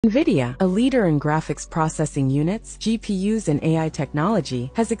Nvidia, a leader in graphics processing units, GPUs and AI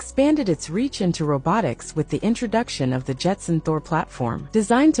technology, has expanded its reach into robotics with the introduction of the Jetson Thor platform.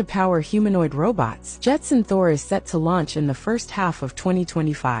 Designed to power humanoid robots, Jetson Thor is set to launch in the first half of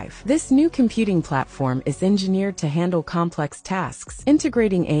 2025. This new computing platform is engineered to handle complex tasks,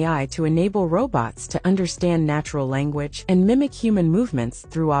 integrating AI to enable robots to understand natural language and mimic human movements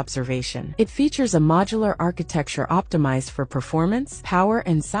through observation. It features a modular architecture optimized for performance, power,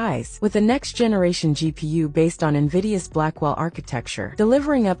 and size, with a next-generation GPU based on Nvidia's Blackwell architecture,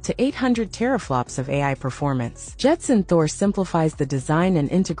 delivering up to 800 teraflops of AI performance. Jetson Thor simplifies the design and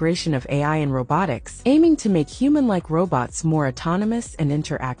integration of AI in robotics, aiming to make human-like robots more autonomous and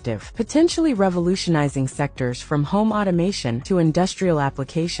interactive, potentially revolutionizing sectors from home automation to industrial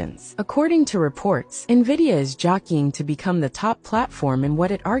applications. According to reports, Nvidia is jockeying to become the top platform in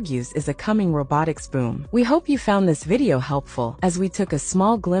what it argues is a coming robotics boom. We hope you found this video helpful, as we took a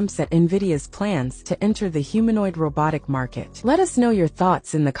small glimpse at Nvidia's plans to enter the humanoid robotic market. Let us know your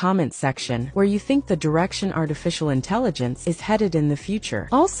thoughts in the comments section, where you think the direction artificial intelligence is headed in the future.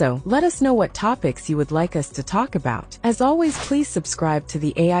 Also, let us know what topics you would like us to talk about. As always, please subscribe to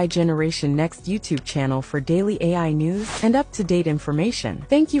the AI Generation Next YouTube channel for daily AI news and up-to-date information.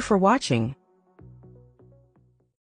 Thank you for watching.